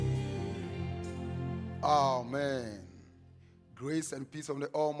Amen. Grace and peace from the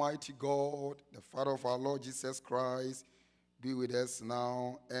Almighty God, the Father of our Lord Jesus Christ, be with us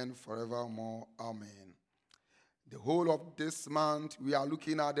now and forevermore. Amen. The whole of this month, we are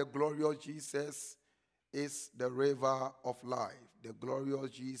looking at the glorious Jesus is the river of life. The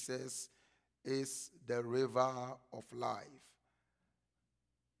glorious Jesus is the river of life.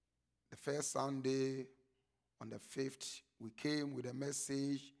 The first Sunday, on the 5th, we came with a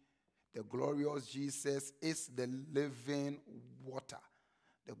message. The glorious Jesus is the living water.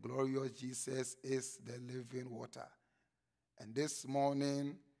 The glorious Jesus is the living water. And this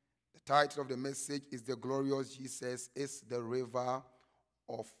morning, the title of the message is The Glorious Jesus is the River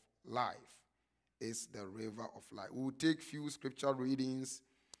of Life. Is the river of life. We will take few scripture readings.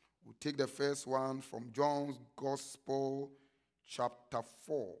 We'll take the first one from John's Gospel, chapter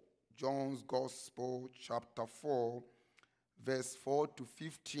 4. John's Gospel, chapter 4, verse 4 to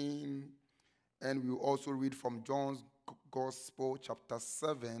 15. And we will also read from John's Gospel, chapter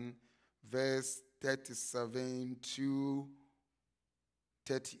 7, verse 37 to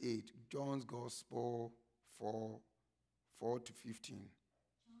 38. John's Gospel 4, 4 to 15.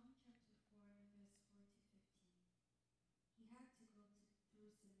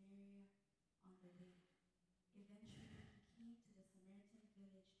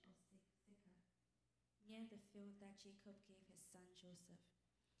 Near the field that Jacob gave his son Joseph.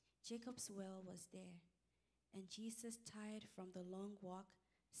 Jacob's well was there, and Jesus, tired from the long walk,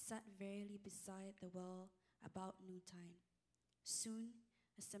 sat wearily beside the well about noontime. Soon,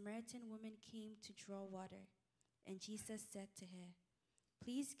 a Samaritan woman came to draw water, and Jesus said to her,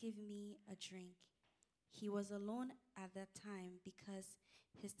 "Please give me a drink." He was alone at that time because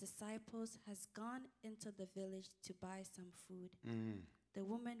his disciples had gone into the village to buy some food. The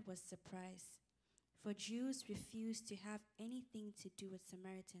woman was surprised, for Jews refused to have anything to do with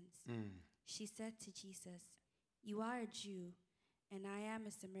Samaritans. She said to Jesus, "You are a Jew, and I am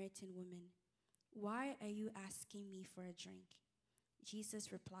a Samaritan woman. Why are you asking me for a drink?"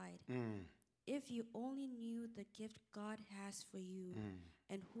 Jesus replied, "If you only knew the gift God has for you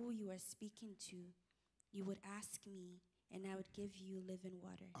and who you are speaking to, you would ask me, and I would give you living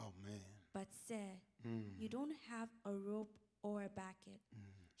water." Amen. "But sir, you don't have a rope or a bucket,"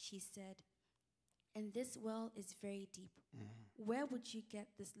 she said, "and this well is very deep. Where would you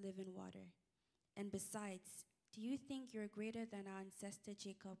get this living water? And besides, do you think you're greater than our ancestor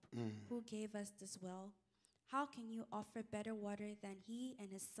Jacob, who gave us this well? How can you offer better water than he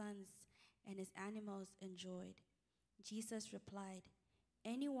and his sons and his animals enjoyed?" Jesus replied,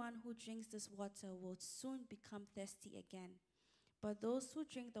 "Anyone who drinks this water will soon become thirsty again. But those who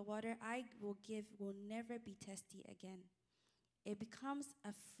drink the water I will give will never be thirsty again. It becomes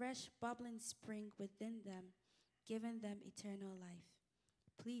a fresh, bubbling spring within them, giving them eternal life."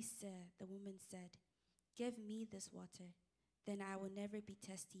 "Please, sir," the woman said, "give me this water. Then I will never be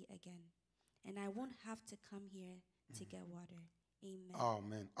thirsty again, and I won't have to come here to get water." Amen.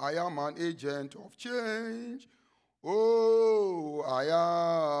 Amen. I am an agent of change. Oh, I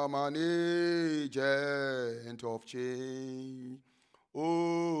am an agent of change.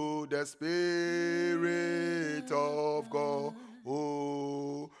 Oh, the Spirit of God.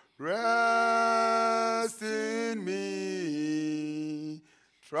 Oh, rest in me,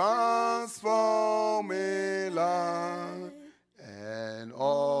 transform me life and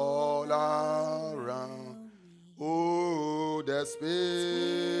all around. Oh, the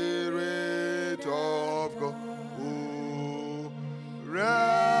Spirit of God. Oh,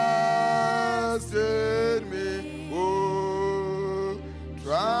 rest in me. Oh,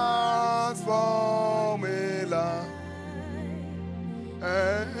 transform me life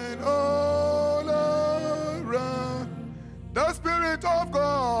and all around. The Spirit of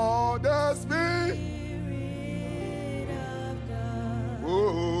God, the Spirit of God.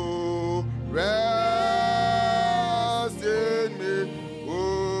 Oh, rest in me.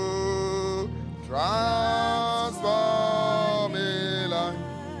 Oh, transform me life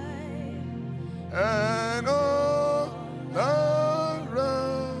and all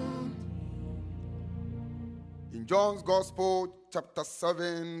around. In John's Gospel, chapter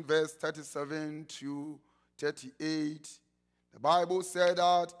 7, verse 37 to 38, the Bible said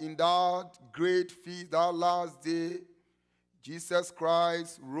that in that great feast, that last day, Jesus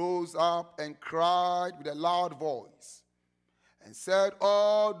Christ rose up and cried with a loud voice and said,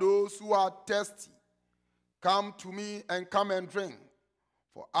 "All those who are thirsty, come to me and come and drink.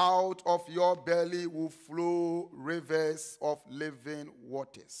 For out of your belly will flow rivers of living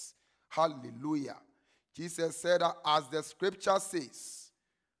waters." Hallelujah. Jesus said that as the scripture says,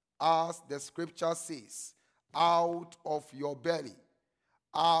 out of your belly,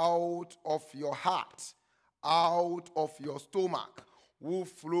 out of your heart, out of your stomach, will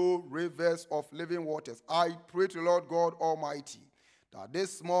flow rivers of living waters. I pray to Lord God Almighty that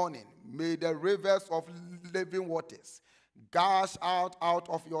this morning may the rivers of living waters gush out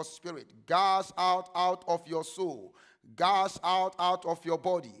of your spirit, gush out of your soul, gush out of your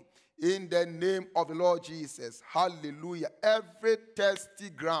body. In the name of the Lord Jesus. Hallelujah. Every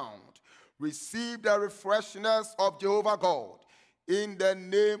thirsty ground, receive the refreshness of Jehovah God. In the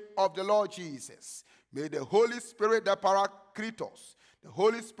name of the Lord Jesus. May the Holy Spirit, the Paracletos, the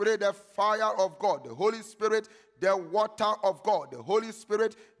Holy Spirit, the fire of God, the Holy Spirit, the water of God, the Holy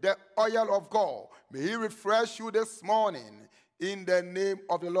Spirit, the oil of God, may He refresh you this morning in the name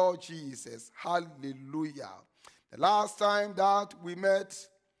of the Lord Jesus. Hallelujah. The last time that we met,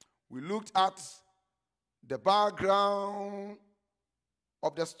 we looked at the background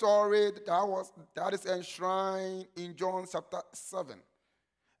of the story that is enshrined in John chapter 7.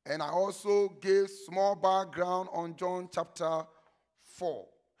 And I also gave small background on John chapter 4.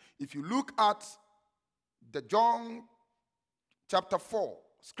 If you look at the John chapter 4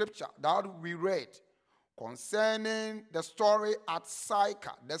 scripture that we read concerning the story at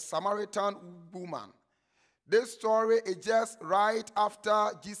Sychar, the Samaritan woman, this story is just right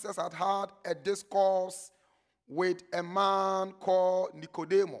after Jesus had a discourse with a man called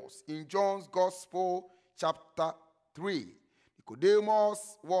Nicodemus in John's Gospel chapter 3.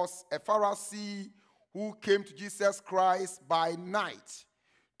 Nicodemus was a Pharisee who came to Jesus Christ by night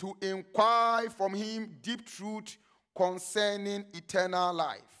to inquire from him deep truth concerning eternal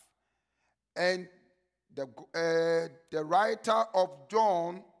life. And the writer of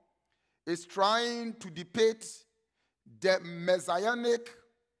John is trying to depict the messianic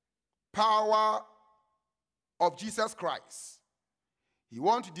power of Jesus Christ. He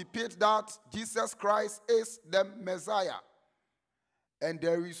wants to depict that Jesus Christ is the Messiah. And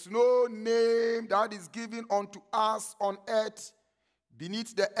there is no name that is given unto us on earth,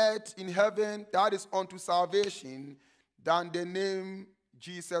 beneath the earth in heaven, that is unto salvation, than the name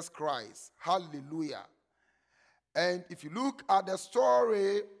Jesus Christ. Hallelujah. And if you look at the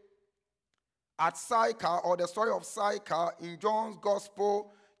story at Sychar, or the story of Sychar in John's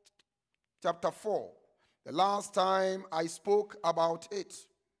Gospel chapter 4, the last time I spoke about it,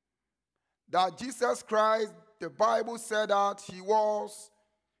 that Jesus Christ, the Bible said that he was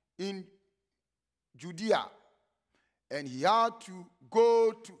in Judea and he had to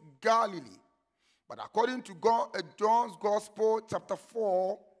go to Galilee. But according to John's Gospel chapter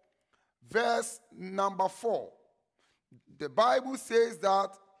 4, verse number 4, the Bible says that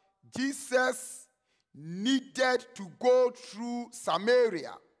Jesus needed to go through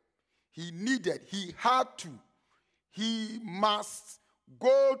Samaria. He had to. He must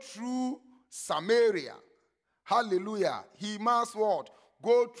go through Samaria. Hallelujah. He must what?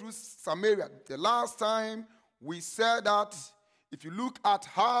 Go through Samaria. The last time we said that if you look at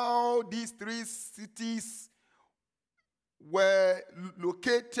how these three cities were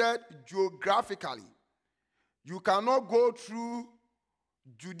located geographically, you cannot go through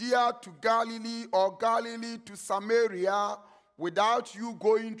Judea to Galilee or Galilee to Samaria without you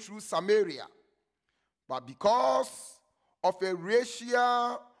going through Samaria. But because of a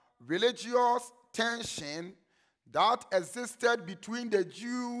racial, religious tension that existed between the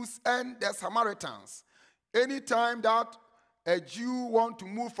Jews and the Samaritans, anytime that a Jew wants to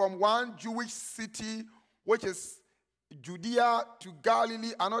move from one Jewish city, which is Judea, to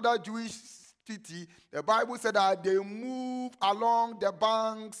Galilee, another Jewish city, the Bible said that they move along the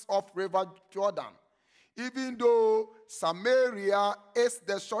banks of River Jordan. Even though Samaria is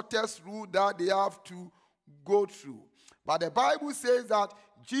the shortest route that they have to go through. But the Bible says that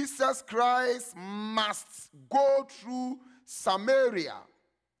Jesus Christ must go through Samaria.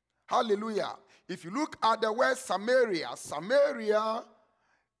 Hallelujah. If you look at the word Samaria, Samaria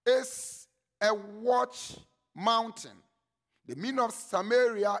is a watch mountain. The meaning of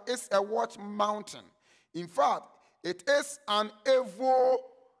Samaria is a watch mountain. In fact, it is an evil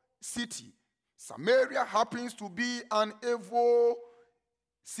city. Samaria happens to be an evil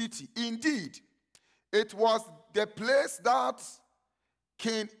city. Indeed, it was the place that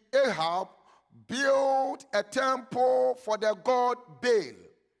King Ahab built a temple for the god Baal.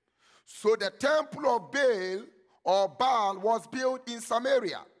 So the temple of Baal or Baal was built in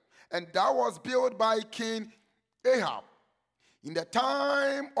Samaria, and that was built by King Ahab. In the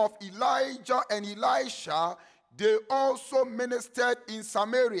time of Elijah and Elisha, they also ministered in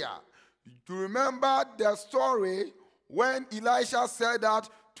Samaria. You remember the story when Elisha said that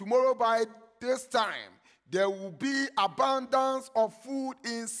tomorrow by this time there will be abundance of food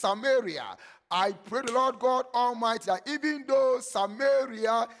in Samaria. I pray the Lord God Almighty that even though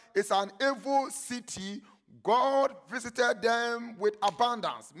Samaria is an evil city, God visited them with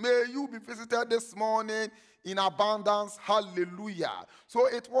abundance. May you be visited this morning in abundance. Hallelujah. So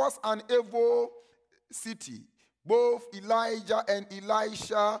it was an evil city. Both Elijah and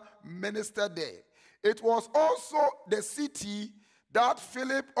Elisha ministered there. It was also the city that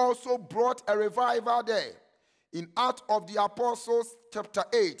Philip also brought a revival there. In Acts of the Apostles chapter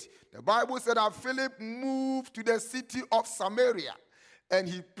 8, the Bible said that Philip moved to the city of Samaria and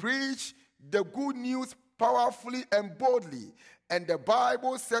he preached the good news powerfully and boldly. And the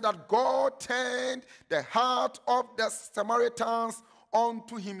Bible said that God turned the heart of the Samaritans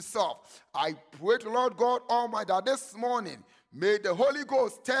unto himself. I pray to Lord God Almighty that this morning may the Holy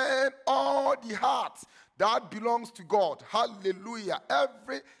Ghost turn all the hearts that belongs to God. Hallelujah.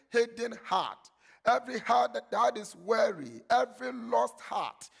 Every hidden heart, every heart that is weary, every lost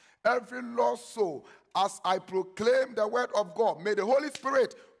heart, every lost soul, as I proclaim the word of God, may the Holy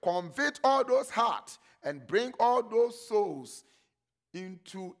Spirit convict all those hearts and bring all those souls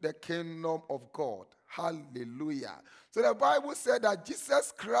into the kingdom of God. Hallelujah. So the Bible said that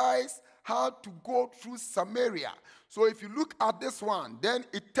Jesus Christ had to go through Samaria. So if you look at this one, then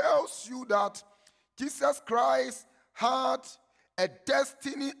it tells you that Jesus Christ had a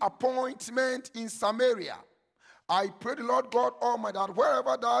destiny appointment in Samaria. I pray the Lord God Almighty that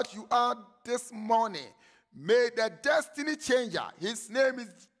wherever that you are this morning, may the destiny changer, his name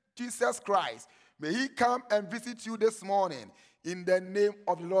is Jesus Christ, may he come and visit you this morning in the name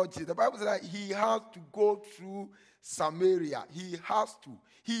of the Lord Jesus. The Bible says that he has to go through Samaria. He has to.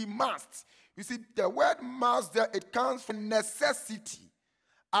 He must. You see, the word must there, it comes from necessity,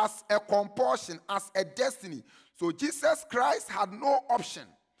 as a compulsion, as a destiny. So Jesus Christ had no option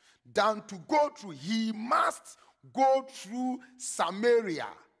than to go through. He must go through Samaria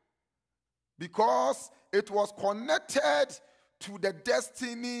because it was connected to the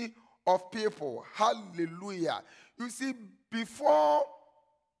destiny of people. Hallelujah. You see, before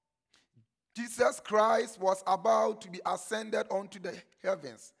Jesus Christ was about to be ascended onto the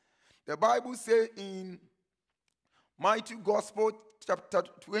heavens, the Bible says in Matthew Gospel chapter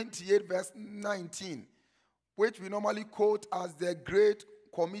 28 verse 19, which we normally quote as the Great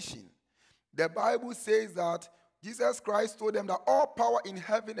Commission, the Bible says that Jesus Christ told them that all power in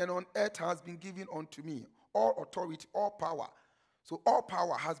heaven and on earth has been given unto me. All authority, all power. So all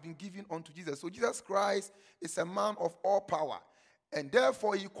power has been given unto Jesus. So Jesus Christ is a man of all power. And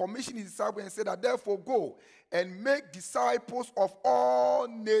therefore he commissioned his disciples and said that therefore go and make disciples of all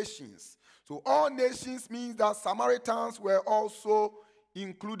nations. So all nations means that Samaritans were also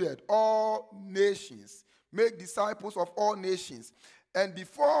included. All nations. Make disciples of all nations. And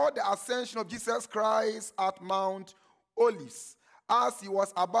before the ascension of Jesus Christ at Mount Olives, as he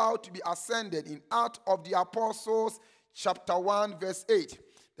was about to be ascended in Acts of the Apostles, chapter 1, verse 8,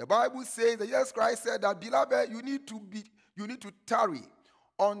 the Bible says that Jesus Christ said that, beloved, you need to tarry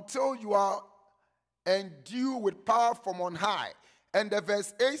until you are endued with power from on high. And the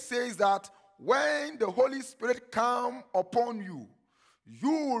verse 8 says that when the Holy Spirit come upon you, you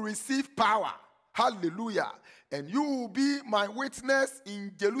will receive power. Hallelujah. And you will be my witness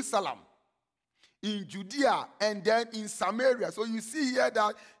in Jerusalem, in Judea, and then in Samaria. So you see here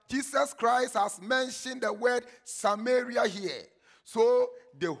that Jesus Christ has mentioned the word Samaria here. So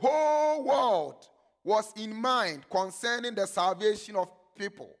the whole world was in mind concerning the salvation of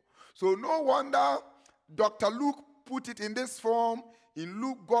people. So no wonder Dr. Luke put it in this form in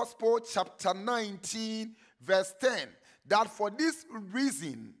Luke Gospel chapter 19 verse 10, that for this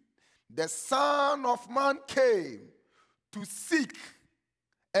reason the Son of Man came to seek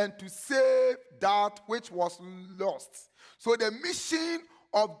and to save that which was lost. So the mission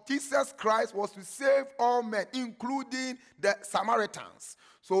of Jesus Christ was to save all men, including the Samaritans.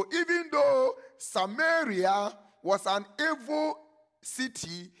 So even though Samaria was an evil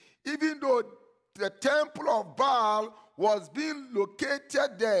city, even though the temple of Baal was being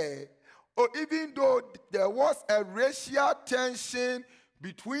located there, or even though there was a racial tension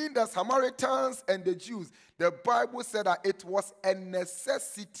between the Samaritans and the Jews, the Bible said that it was a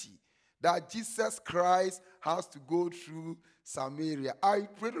necessity that Jesus Christ has to go through Samaria. I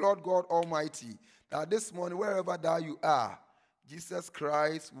pray, Lord God Almighty, that this morning, wherever that you are, Jesus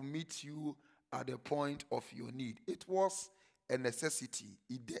Christ will meet you at the point of your need. It was a necessity.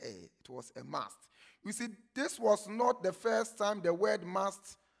 It was a must. You see, this was not the first time the word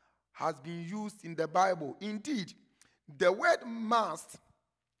must has been used in the Bible. Indeed, the word must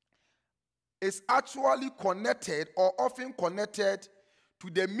is actually connected or often connected to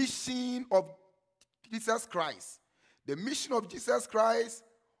the mission of Jesus Christ. The mission of Jesus Christ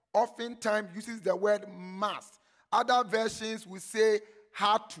oftentimes uses the word must. Other versions will say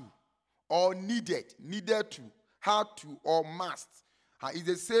had to or needed to, had to or must. It's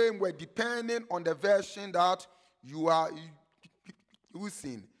the same word depending on the version that you are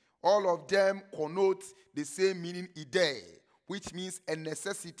using. All of them connote the same meaning ide, which means a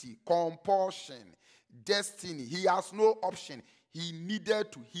necessity, compulsion, destiny. He has no option. He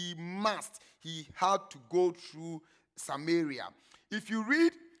needed to, he must, he had to go through Samaria. If you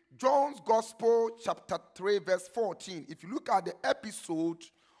read John's Gospel, chapter 3, verse 14, if you look at the episode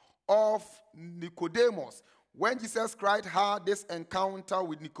of Nicodemus, when Jesus Christ had this encounter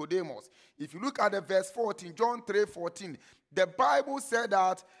with Nicodemus, if you look at the verse 14, John 3:14, the Bible said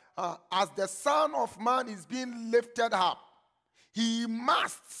that as the Son of Man is being lifted up, he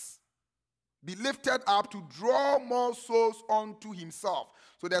must be lifted up to draw more souls unto himself.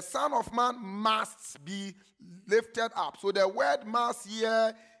 So the Son of Man must be lifted up. So the word must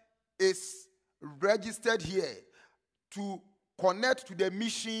here is registered here to connect to the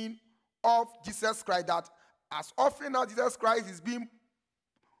mission of Jesus Christ, that as often as Jesus Christ is being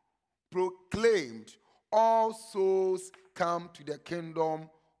proclaimed, all souls come to the kingdom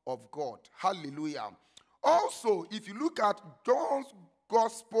of God. Hallelujah. Also, if you look at John's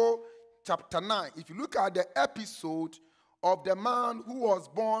Gospel, chapter 9, if you look at the episode of the man who was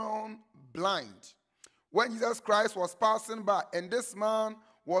born blind, when Jesus Christ was passing by, and this man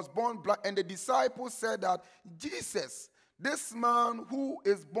was born blind, and the disciples said that, Jesus, this man who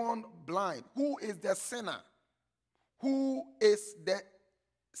is born blind, who is the sinner? Who is the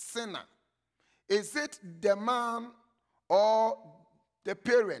sinner? Is it the man or the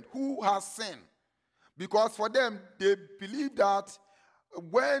parent who has sinned? Because for them, they believe that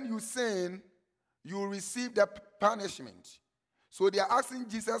when you sin, you receive the punishment. So they are asking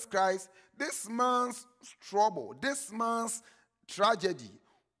Jesus Christ, this man's trouble, this man's tragedy,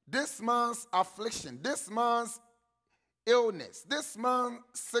 this man's affliction, this man's illness, this man's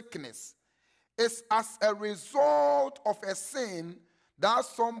sickness is as a result of a sin that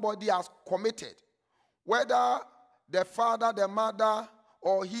somebody has committed, whether the father, the mother,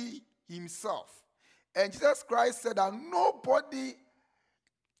 or he himself. And Jesus Christ said that nobody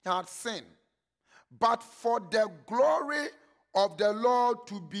had sinned, but for the glory of the Lord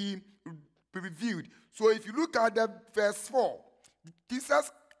to be revealed. So if you look at the verse 4,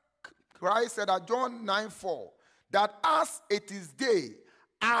 Jesus Christ said at John 9:4, that as it is day,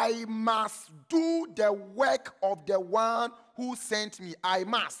 I must do the work of the one who sent me. I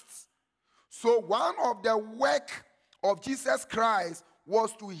must. So one of the work of Jesus Christ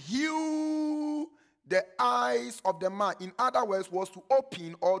was to heal the eyes of the man. In other words, was to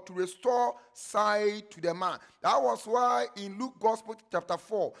open or to restore sight to the man. That was why in Luke Gospel chapter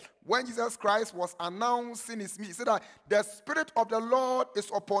 4, when Jesus Christ was announcing his ministry, he said that the Spirit of the Lord is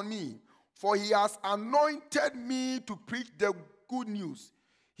upon me, for he has anointed me to preach the good news.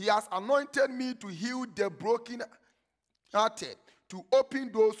 He has anointed me to heal the broken-hearted, to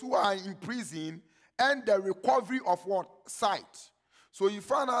open those who are in prison, and the recovery of what? Sight. So you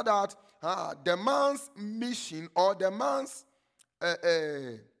find out that the man's mission or the man's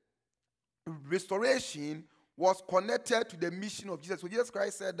restoration was connected to the mission of Jesus. So Jesus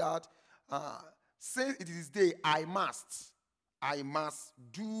Christ said that since it is day, I must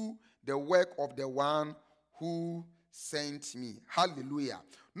do the work of the one who sent me. Hallelujah.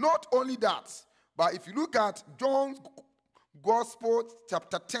 Not only that, but if you look at John's Gospel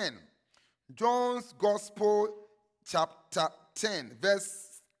chapter 10, John's Gospel chapter 10,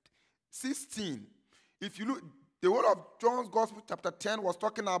 verse 16. If you look, the word of John's Gospel chapter 10 was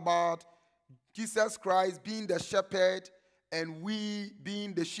talking about Jesus Christ being the shepherd and we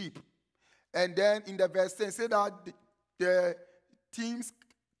being the sheep. And then in the verse 10, say that the thieves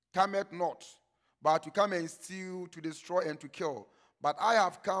cometh not, but to come and steal, to destroy, and to kill. But I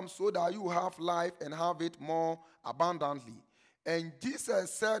have come so that you have life and have it more abundantly. And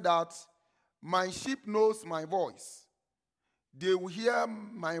Jesus said that my sheep knows my voice. They will hear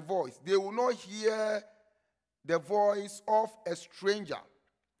my voice. They will not hear the voice of a stranger.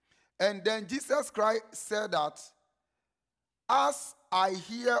 And then Jesus Christ said that as I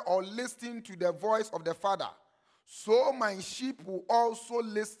hear or listen to the voice of the Father, so my sheep will also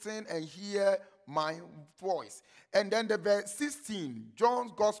listen and hear my voice. And then the verse 16,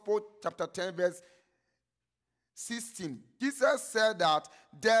 John's Gospel chapter 10 verse 16, Jesus said that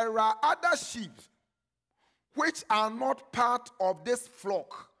there are other sheep which are not part of this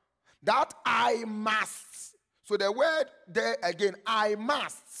flock, that I must. So the word there again, I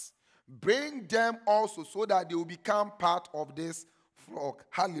must bring them also so that they will become part of this flock.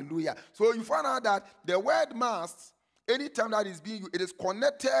 Hallelujah. So you find out that the word must anytime that is being used, it is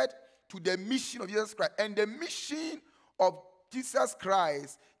connected to the mission of Jesus Christ. And the mission of Jesus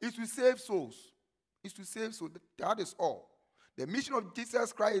Christ is to save souls. Is to save souls. That is all. The mission of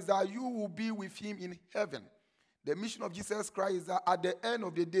Jesus Christ is that you will be with him in heaven. The mission of Jesus Christ is that at the end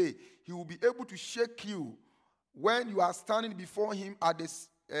of the day, he will be able to shake you when you are standing before him at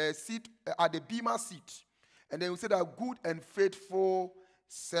the seat, at the bema seat. And then he will say that good and faithful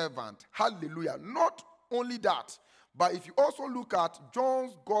servant. Hallelujah. Not only that, but if you also look at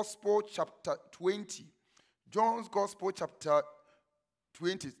John's Gospel chapter 20, John's Gospel chapter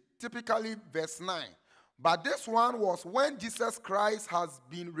 20, typically verse 9. But this one was when Jesus Christ has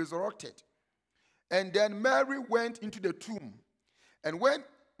been resurrected. And then Mary went into the tomb. And when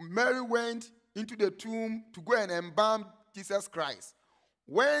Mary went into the tomb to go and embalm Jesus Christ,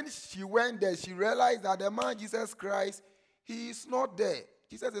 when she went there, she realized that the man Jesus Christ, he is not there.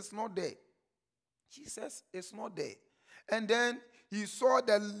 Jesus is not there. Jesus is not there. And then he saw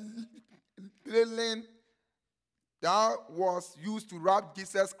the linen that was used to wrap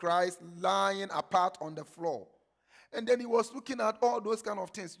Jesus Christ lying apart on the floor. And then he was looking at all those kind of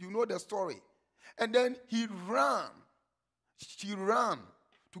things. You know the story. And then he ran. She ran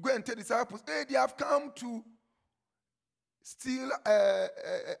to go and tell the disciples, hey, they have come to steal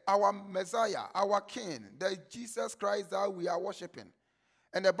our Messiah, our King, the Jesus Christ that we are worshiping.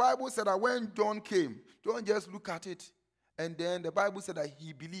 And the Bible said that when John came, John just looked at it. And then the Bible said that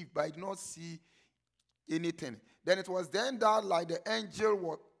he believed, but he did not see anything. Then it was then that, like the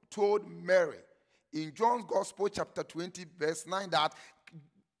angel told Mary in John's Gospel chapter 20, verse 9, that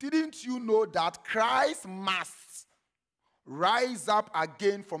didn't you know that Christ must rise up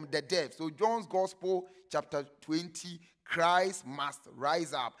again from the dead? So John's Gospel chapter 20, Christ must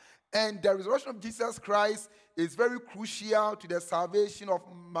rise up. And the resurrection of Jesus Christ is very crucial to the salvation of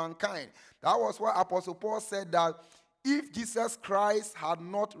mankind. That was why Apostle Paul said that if Jesus Christ had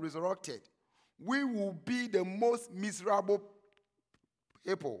not resurrected, we will be the most miserable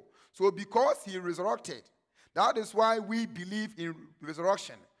people. So because he resurrected, that is why we believe in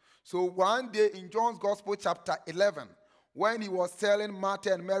resurrection. So one day in John's Gospel chapter 11, when he was telling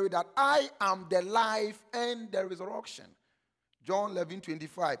Martha and Mary that I am the life and the resurrection. John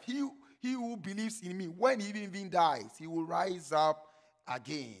 11:25. He who believes in me, when he even dies, he will rise up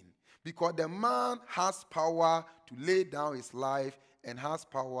again. Because the man has power to lay down his life and has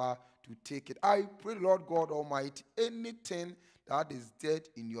power to take it. I pray, Lord God Almighty, anything that is dead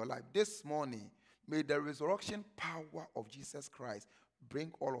in your life this morning, may the resurrection power of Jesus Christ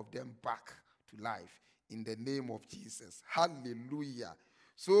bring all of them back to life in the name of Jesus. Hallelujah.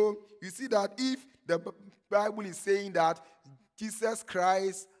 So you see that if the Bible is saying that Jesus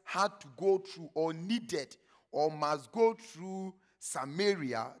Christ had to go through or needed or must go through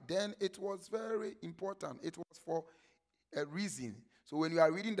Samaria, then it was very important. It was for a reason. So when you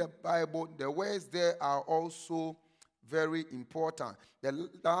are reading the Bible, the words there are also very important. The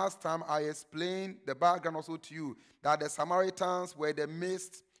last time I explained the background also to you, that the Samaritans were the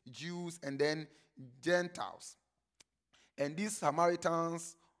mixed Jews and then Gentiles. And these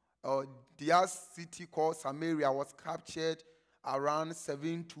Samaritans, their city called Samaria was captured around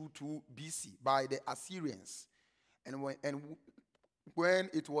 722 BC by the Assyrians. And when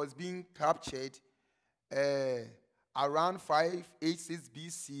it was being captured, around 586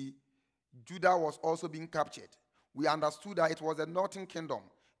 BC, Judah was also being captured. We understood that it was a northern kingdom,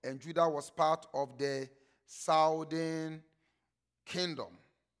 and Judah was part of the southern kingdom.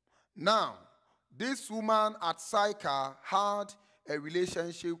 Now, this woman at Sychar had a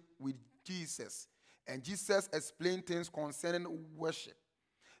relationship with Jesus, and Jesus explained things concerning worship.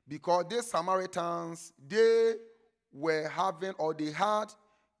 Because these Samaritans, they were having, or they had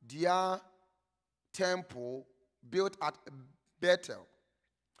their temple built at Bethel,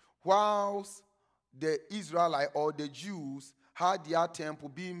 whilst the Israelites or the Jews had their temple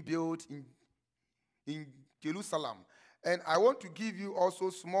being built in Jerusalem. And I want to give you also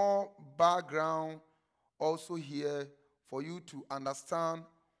small background also here for you to understand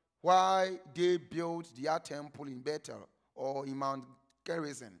why they built their temple in Bethel or in Mount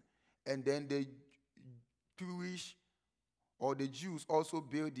Gerizim. And then the Jewish or the Jews also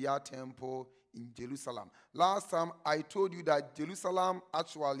built their temple in Jerusalem. Last time I told you that Jerusalem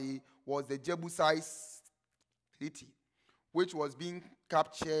actually was the Jebusite city, which was being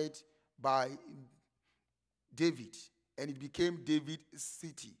captured by David, and it became David's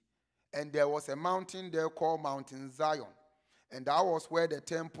city. And there was a mountain there called Mountain Zion, and that was where the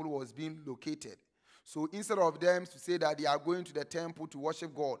temple was being located. So instead of them to say that they are going to the temple to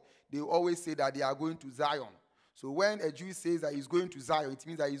worship God, they always say that they are going to Zion. So when a Jew says that he's going to Zion, it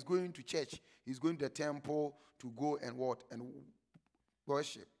means that he's going to church. He's going to the temple to go and what? And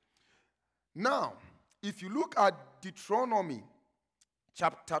worship. Now, if you look at Deuteronomy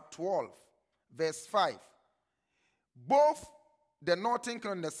chapter 12, verse 5, both the northern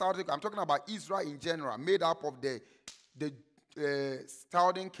kingdom and the southern kingdom, I'm talking about Israel in general, made up of the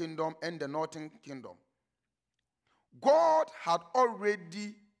southern kingdom and the northern kingdom. God had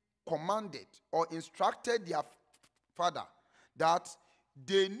already commanded or instructed their father that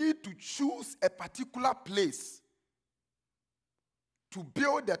they need to choose a particular place to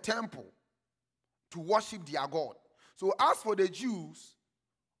build the temple to worship their God. So as for the Jews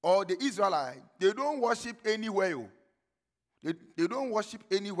or the Israelites, they don't worship anywhere. They don't worship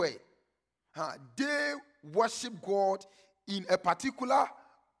anywhere. They worship God in a particular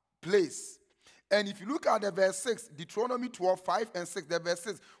place. And if you look at the verse 6, Deuteronomy 12, 5 and 6, the verse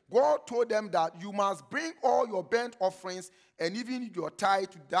 6, God told them that you must bring all your burnt offerings and even your tithe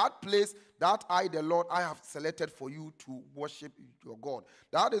to that place that I, the Lord, I have selected for you to worship your God.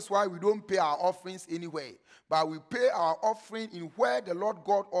 That is why we don't pay our offerings anywhere, but we pay our offering in where the Lord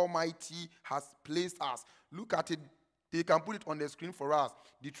God Almighty has placed us. Look at it. They can put it on the screen for us.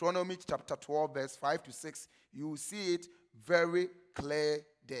 Deuteronomy chapter 12, verse 5 to 6. You will see it very clear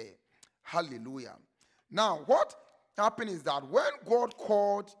there. Hallelujah. Now, what happened is that when God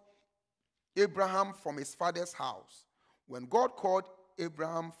called Abraham from his father's house, the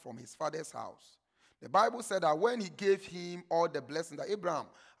Bible said that when he gave him all the blessings, that Abraham,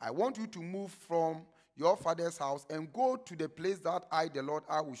 I want you to move from your father's house and go to the place that I, the Lord,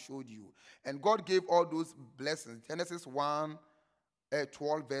 I will show you. And God gave all those blessings. Genesis 12,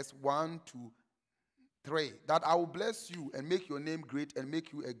 verse 1 to 3, that I will bless you and make your name great and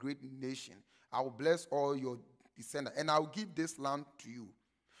make you a great nation. I will bless all your descendants and I will give this land to you.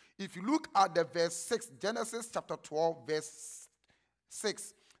 If you look at the verse 6, Genesis chapter 12, verse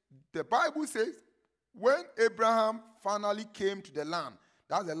 6, the Bible says, when Abraham finally came to the land,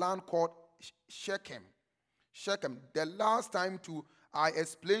 that's the land called Shechem. Shechem. The last time I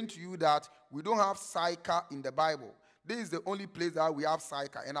explained to you that we don't have Sychar in the Bible. This is the only place that we have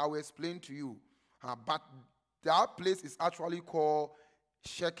Sychar, and I will explain to you. But that place is actually called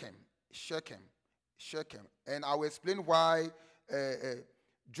Shechem. And I will explain why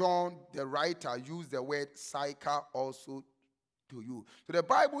John, the writer, used the word Sychar also to you. So the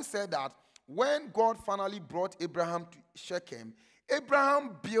Bible said that when God finally brought Abraham to Shechem,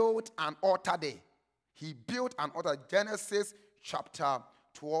 Abraham built an altar there. He built an altar. Genesis chapter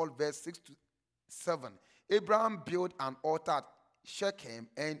 12, verse 6 to 7. Abraham built an altar at Shechem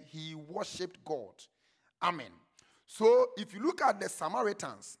and he worshipped God. Amen. So if you look at the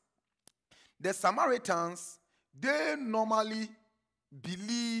Samaritans, they normally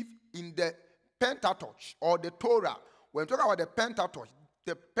believe in the Pentateuch or the Torah. When we talk about the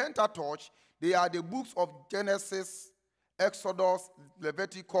Pentateuch, they are the books of Genesis, Exodus,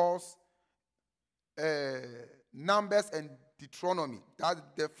 Leviticus, Numbers, and Deuteronomy. That's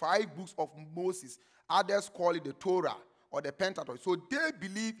the 5 books of Moses. Others call it the Torah or the Pentateuch. So they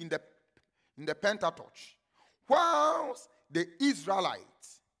believe in the Pentateuch. Whilst the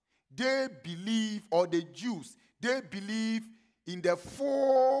Israelites, they believe, or the Jews, they believe in the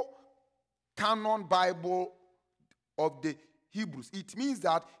 4 canon Bible of the Hebrews. It means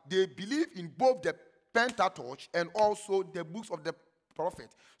that they believe in both the Pentateuch and also the books of the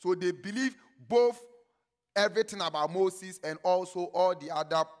prophet. So they believe both everything about Moses and also all the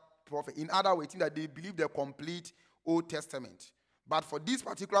other prophets. In other words, that they believe the complete Old Testament. But for these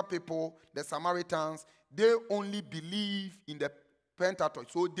particular people, the Samaritans, they only believe in the Pentateuch.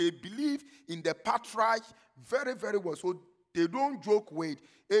 So they believe in the patriarch very, very well. So they don't joke with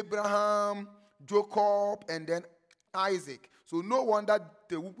Abraham, Jacob, and then Isaac. So no wonder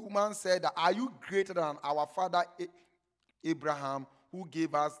the woman said that, are you greater than our father Abraham, who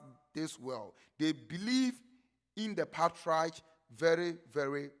gave us this world? They believe in the patriarch very,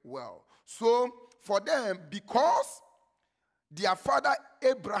 very well. So for them, because their father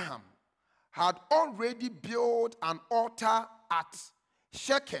Abraham had already built an altar at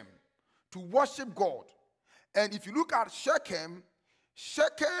Shechem to worship God. And if you look at Shechem,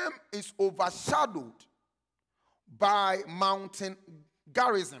 Shechem is overshadowed by Mountain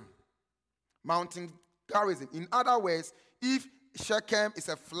Gerizim. Mountain Gerizim. In other words, if Shechem is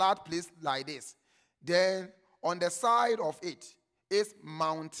a flat place like this, then on the side of it is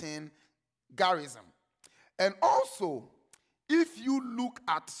Mountain Gerizim. And also, if you look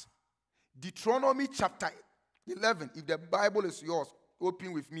at Deuteronomy chapter 11, if the Bible is yours,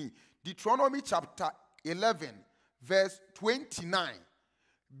 open with me. Deuteronomy chapter 11, verse 29.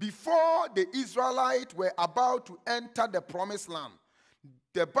 before the Israelites were about to enter the promised land,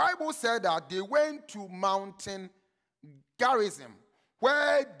 the Bible said that they went to Mountain Gerizim,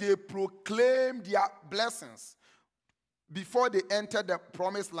 where they proclaimed their blessings before they entered the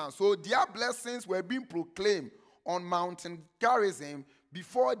promised land. So their blessings were being proclaimed on Mountain Gerizim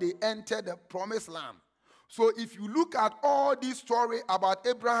before they entered the promised land. So if you look at all this story about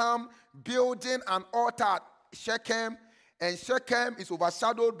Abraham building an altar at Shechem, and Shechem is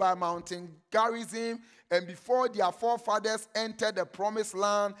overshadowed by Mountain Gerizim, and before their forefathers entered the promised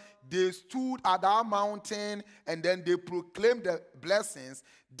land, they stood at that mountain and then they proclaimed the blessings.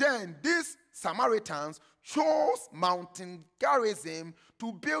 Then these Samaritans chose Mountain Gerizim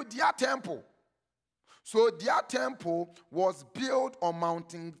to build their temple. So their temple was built on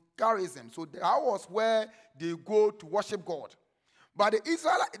Mountain Gerizim. So that was where they go to worship God. But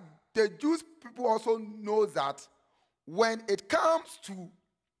the Jewish people also know that when it comes to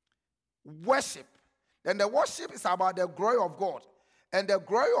worship, then the worship is about the glory of God. And the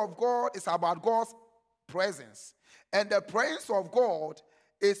glory of God is about God's presence. And the presence of God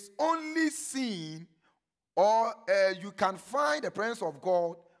is only seen, or you can find the presence of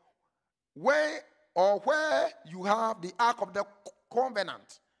God where you have the Ark of the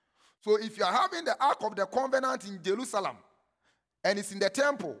Covenant. So if you are having the Ark of the Covenant in Jerusalem, and it's in the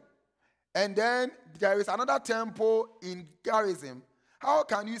temple, and then there is another temple in Gerizim, how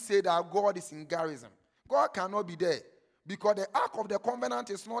can you say that God is in Gerizim? God cannot be there because the Ark of the Covenant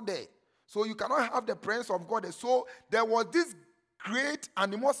is not there. So you cannot have the presence of God there. So there was this great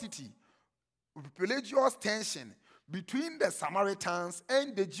animosity, religious tension between the Samaritans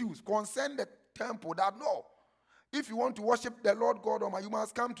and the Jews concerning the temple, that no, if you want to worship the Lord God Almighty, you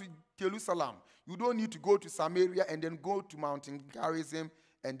must come to Jerusalem. You don't need to go to Samaria and then go to Mountain Gerizim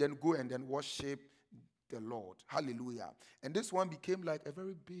and then go and then worship the Lord. Hallelujah. And this one became like a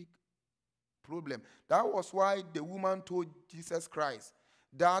very big problem. That was why the woman told Jesus Christ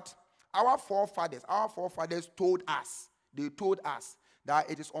that our forefathers told us that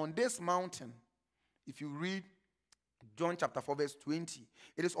it is on this mountain. If you read John chapter 4 verse 20,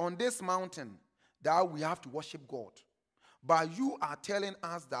 it is on this mountain that we have to worship God. But you are telling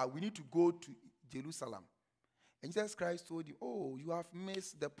us that we need to go to Jerusalem. And Jesus Christ told you, oh, you have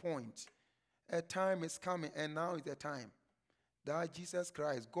missed the point. A time is coming, and now is the time that Jesus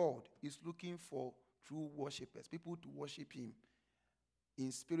Christ, God, is looking for true worshippers, people to worship him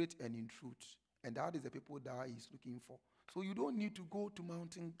in spirit and in truth. And that is the people that he's looking for. So you don't need to go to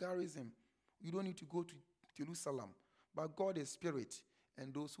Mountain Gerizim. You don't need to go to Jerusalem. But God is spirit,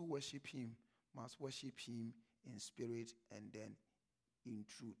 and those who worship him must worship him in spirit and then in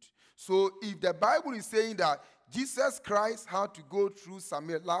truth. So if the Bible is saying that Jesus Christ had to go through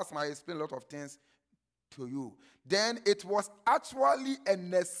Samaria, last time I explained a lot of things to you, then it was actually a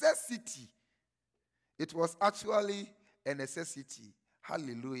necessity. It was actually a necessity.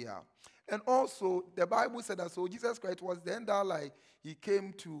 Hallelujah. And also, the Bible said that so Jesus Christ was then that like he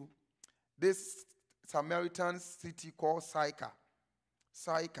came to this Samaritan city called Sychar.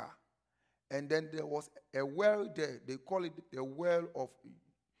 And then there was a well there. They call it the well of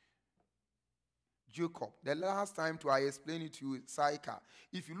Jacob. The last time I explained it to you, Sychar.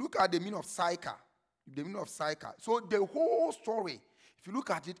 If you look at the meaning of Sychar, so the whole story, if you look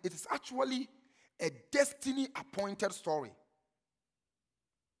at it, it is actually a destiny-appointed story.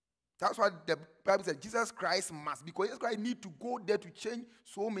 That's why the Bible says Jesus Christ must, because Jesus Christ need to go there to change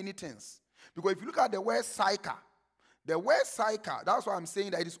so many things. Because if you look at the word Sychar, that's why I'm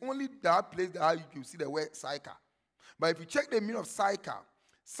saying that it is only that place that you see the word Sychar. But if you check the meaning of Sychar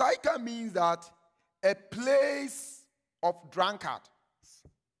means that a place of drunkards,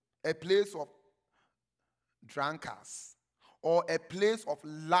 or a place of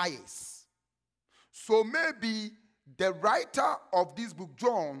liars. So maybe the writer of this book,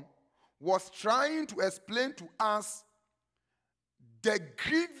 John, was trying to explain to us the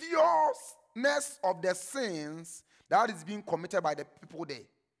grievousness of the sins that is being committed by the people there.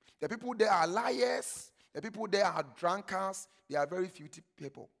 The people there are liars. The people there are drunkards. They are very filthy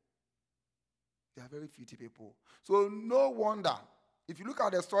people. So no wonder, if you look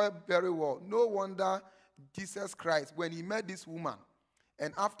at the story very well, no wonder Jesus Christ, when he met this woman,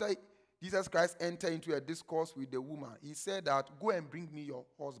 and after Jesus Christ entered into a discourse with the woman, he said that, go and bring me your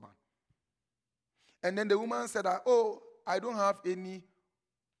husband. And then the woman said that, oh, I don't have any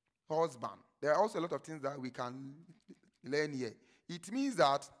husband. There are also a lot of things that we can learn here. It means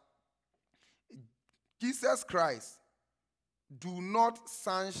that Jesus Christ do not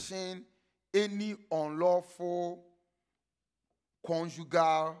sanction any unlawful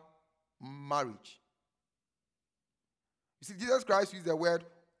conjugal marriage. You see, Jesus Christ used the word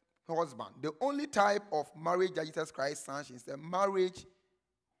husband. The only type of marriage that Jesus Christ sanctions is a marriage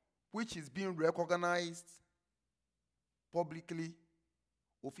which is being recognized publicly,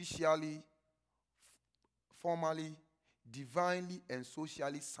 officially, formally, divinely, and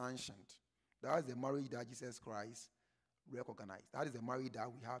socially sanctioned. That is the marriage that Jesus Christ recognized. That is the marriage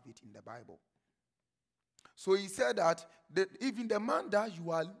that we have it in the Bible. So he said that even the man that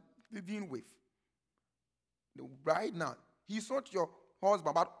you are living with right now, he's not your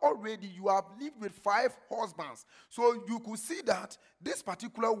husband, but already you have lived with 5 husbands. So you could see that this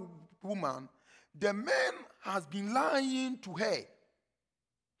particular woman, the man has been lying to her.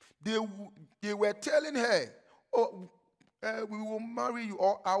 They were telling her, oh, we will marry you,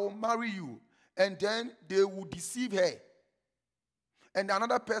 or I will marry you. And then they will deceive her. And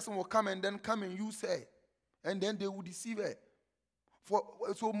another person will come and use her. And then they will deceive her.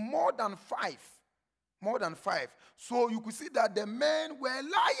 So more than 5. More than 5. So you could see that the men were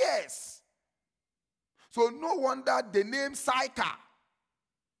liars. So no wonder the name Sychar.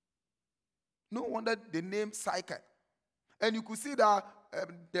 No wonder the name Sychar. And you could see that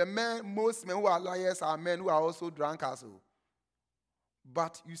most men who are liars are men who are also drunkards.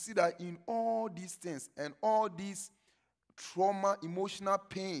 But you see that in all these things and all these trauma, emotional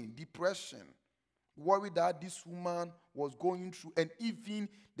pain, depression, worry that this woman was going through, and even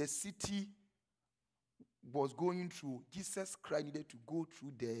the city was going through, Jesus Christ needed to go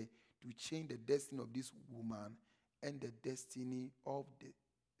through there to change the destiny of this woman and the destiny of the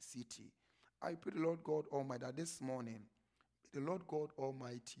city. I pray the Lord God Almighty that this morning, the Lord God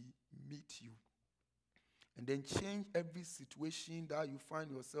Almighty meet you and then change every situation that you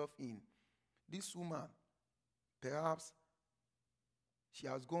find yourself in. This woman, perhaps she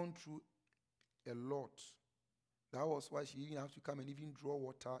has gone through a lot. That was why she even had to come and even draw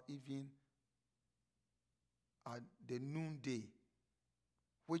water even at the noonday,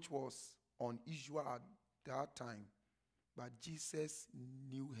 which was unusual at that time. But Jesus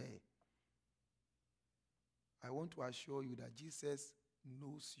knew her. I want to assure you that Jesus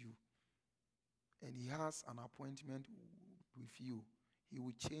knows you. And he has an appointment with you. He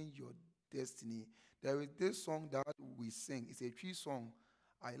will change your destiny. There is this song that we sing. It's a tree song.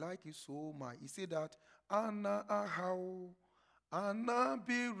 I like it so much. He said that, Anna ahau, Anna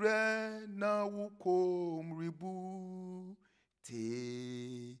bire na wukom ribu,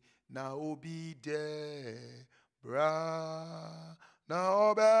 te na obi de bra, na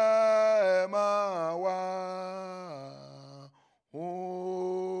obe mawa.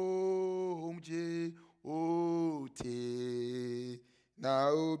 Omje ote na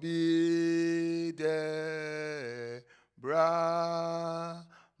obi de bra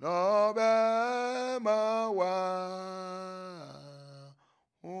no be mawa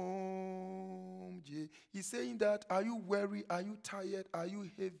omje. He's saying that, are you weary? Are you tired? Are you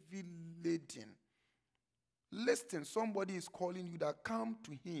heavy laden? Listen, somebody is calling you that come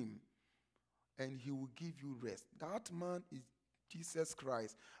to him and he will give you rest. That man is Jesus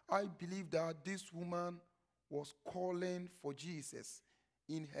Christ. I believe that this woman was calling for Jesus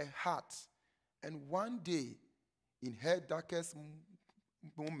in her heart. And one day, in her darkest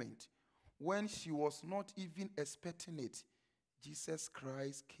moment, when she was not even expecting it, Jesus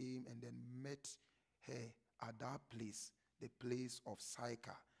Christ came and then met her at that place, the place of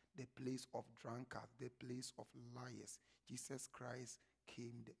Sychar, the place of drunkards, the place of liars. Jesus Christ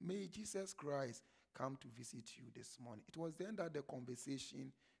came there. May Jesus Christ come to visit you this morning. It was then that the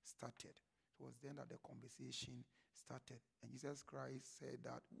conversation started. And Jesus Christ said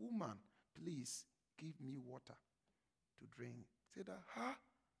that, woman, please give me water to drink. Said that,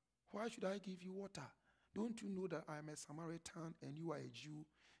 why should I give you water? Don't you know that I am a Samaritan and you are a Jew?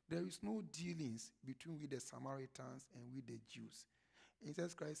 There is no dealings between we the Samaritans and we the Jews. And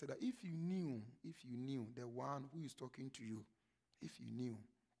Jesus Christ said that if you knew the one who is talking to you, if you knew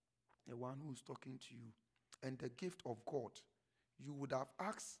the one who is talking to you and the gift of God, you would have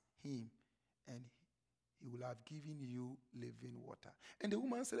asked him and he will have given you living water. And the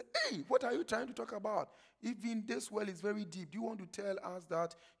woman said, hey, what are you trying to talk about? Even this well is very deep. Do you want to tell us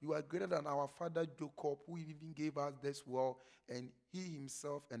that you are greater than our father Jacob, who even gave us this well, and he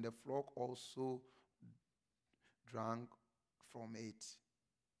himself and the flock also drank from it?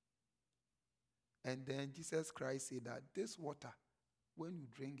 And then Jesus Christ said that this water, when you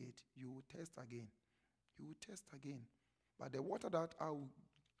drink it, you will thirst again. You will thirst again. But the water that I will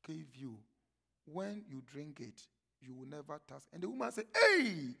give you, when you drink it, you will never thirst. And the woman said,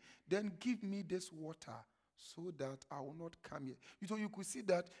 hey, then give me this water so that I will not come here. So you could see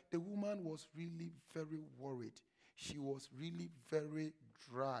that the woman was really very worried. She was really very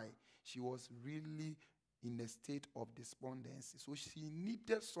dry. She was really in a state of despondency. So she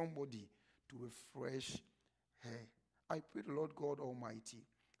needed somebody to refresh her. I pray the Lord God Almighty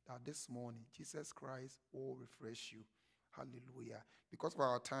that this morning Jesus Christ will refresh you. Hallelujah. Because of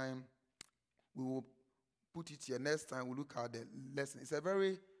our time, we will put it here. Next time we'll look at the lesson. It's a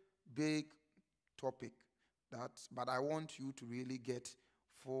very big topic, but I want you to really get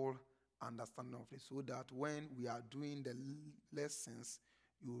full understanding of it so that when we are doing the lessons,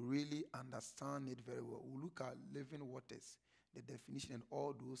 you really understand it very well. We'll look at living waters, the definition and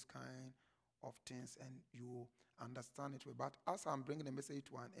all those kind of things, and you understand it well. But as I'm bringing the message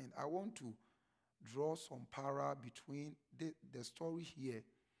to an end, I want to draw some parallel between the story here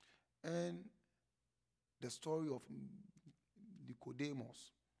and the story of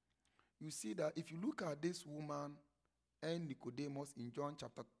Nicodemus. You see that if you look at this woman and Nicodemus in John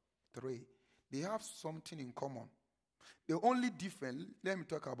chapter 3, they have something in common. The only difference, let me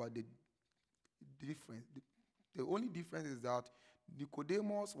talk about the difference. The only difference is that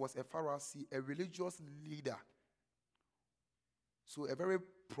Nicodemus was a Pharisee, a religious leader. So a very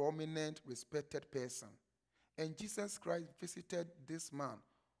prominent, respected person. And Jesus Christ visited this man,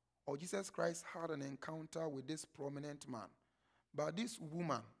 or Jesus Christ had an encounter with this prominent man. But this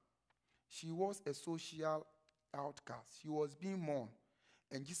woman, she was a social outcast. She was being mourned.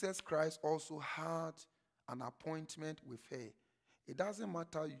 And Jesus Christ also had an appointment with her. It doesn't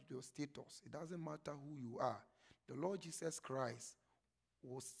matter your status. It doesn't matter who you are. The Lord Jesus Christ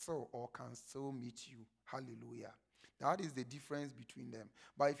will still or can still meet you. Hallelujah. That is the difference between them.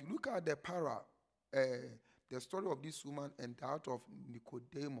 But if you look at the story of this woman and that of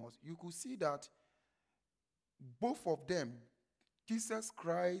Nicodemus, you could see that both of them, Jesus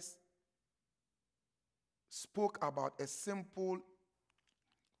Christ spoke about a simple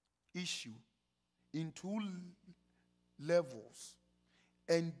issue in two levels,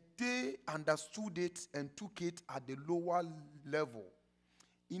 and they understood it and took it at the lower level.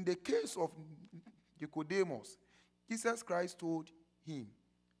 In the case of Nicodemus, Jesus Christ told him,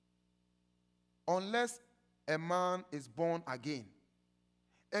 unless a man is born again.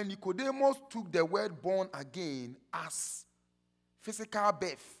 And Nicodemus took the word born again as physical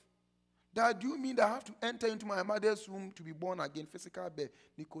birth. That do you mean that I have to enter into my mother's womb to be born again, physical birth?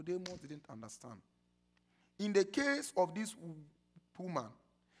 Nicodemus didn't understand. In the case of this woman,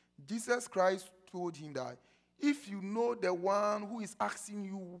 Jesus Christ told him that if you know the one who is asking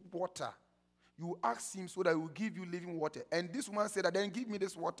you water, you ask him so that he will give you living water. And this woman said that, then give me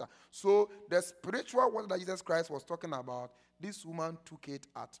this water. So the spiritual water that Jesus Christ was talking about, this woman took it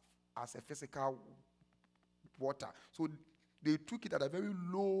as a physical water. So they took it at a very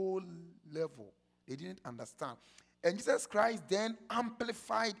low level. They didn't understand. And Jesus Christ then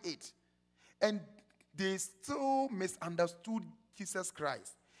amplified it. And they still misunderstood Jesus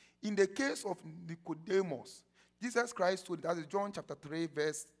Christ. In the case of Nicodemus, Jesus Christ told, that is John chapter 3,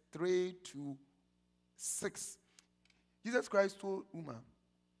 verse 3 to 6. Jesus Christ told woman,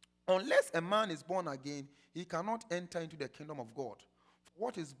 unless a man is born again, he cannot enter into the kingdom of God.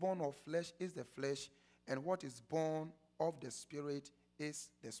 What is born of flesh is the flesh, and what is born of the Spirit is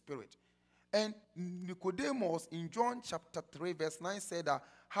the Spirit. And Nicodemus in John chapter 3 verse 9 said that,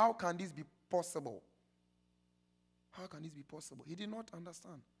 how can this be possible? How can this be possible? He did not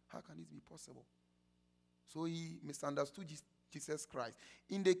understand. How can this be possible? So he misunderstood Jesus Christ.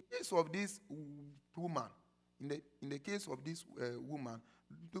 In the case of this woman, in the case of this woman,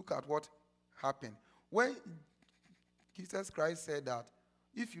 look at what happened. When Jesus Christ said that,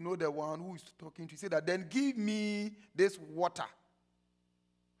 if you know the one who is talking to you, say that, then give me this water.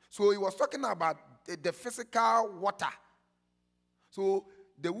 So he was talking about the physical water. So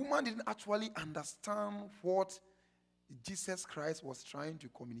the woman didn't actually understand what Jesus Christ was trying to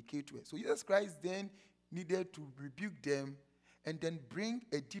communicate to her. So Jesus Christ then needed to rebuke them and then bring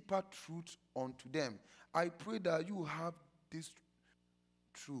a deeper truth onto them. I pray that you have this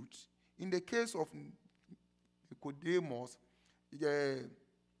truth. In the case of Nicodemus,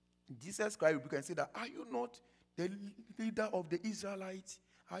 Jesus Christ, we can say that, are you not the leader of the Israelites?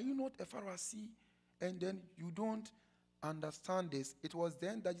 Are you not a Pharisee? And then you don't understand this. It was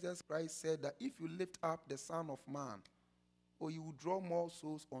then that Jesus Christ said that if you lift up the Son of Man, he will draw more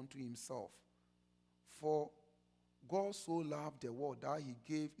souls unto himself. For God so loved the world that he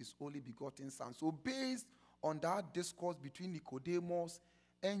gave his only begotten Son. So based on that discourse between Nicodemus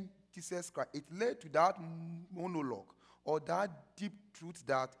and Jesus Christ, it led to that monologue or that deep truth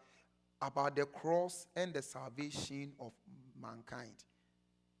that about the cross and the salvation of mankind.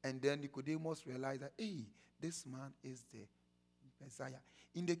 And then Nicodemus realized that, hey, this man is the Messiah.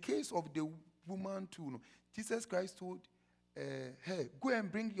 In the case of the woman too, Jesus Christ told her, go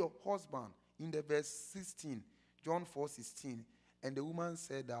and bring your husband In the verse 16, John 4:16, and the woman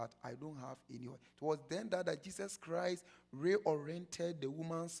said that I don't have any oil. It was then that Jesus Christ reoriented the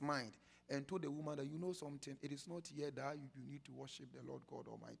woman's mind and told the woman that you know something, it is not here that you need to worship the Lord God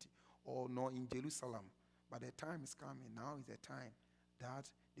Almighty, or nor in Jerusalem. But the time is coming. Now is the time that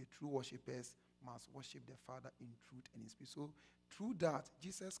the true worshippers must worship the Father in truth and in spirit. So through that,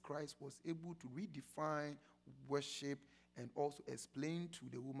 Jesus Christ was able to redefine worship and also explain to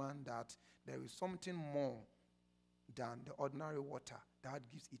the woman that there is something more than the ordinary water that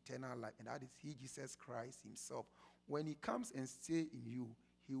gives eternal life, and that is He, Jesus Christ Himself. When He comes and stay in you,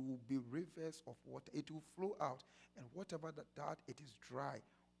 He will be rivers of water. It will flow out, and whatever that it is dry,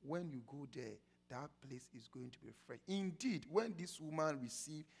 when you go there, that place is going to be fresh. Indeed, when this woman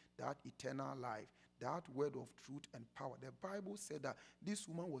received that eternal life, that word of truth and power, the Bible said that this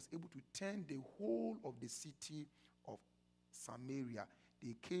woman was able to turn the whole of the city of Samaria.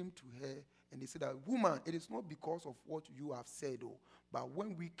 They came to her and they said that, woman, it is not because of what you have said, but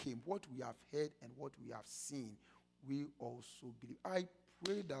when we came, what we have heard and what we have seen, we also believe. I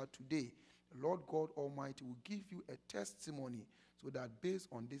pray that today, the Lord God Almighty will give you a testimony, so that based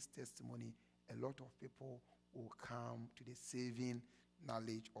on this testimony, a lot of people will come to the saving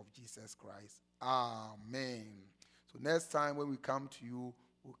knowledge of Jesus Christ. Amen. So next time when we come to you,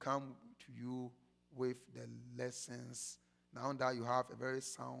 we'll come to you with the lessons. Now that you have a very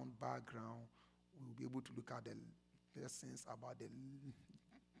sound background, we'll be able to look at the lessons about the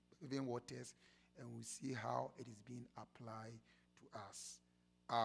living waters, and we'll see how it is being applied to us.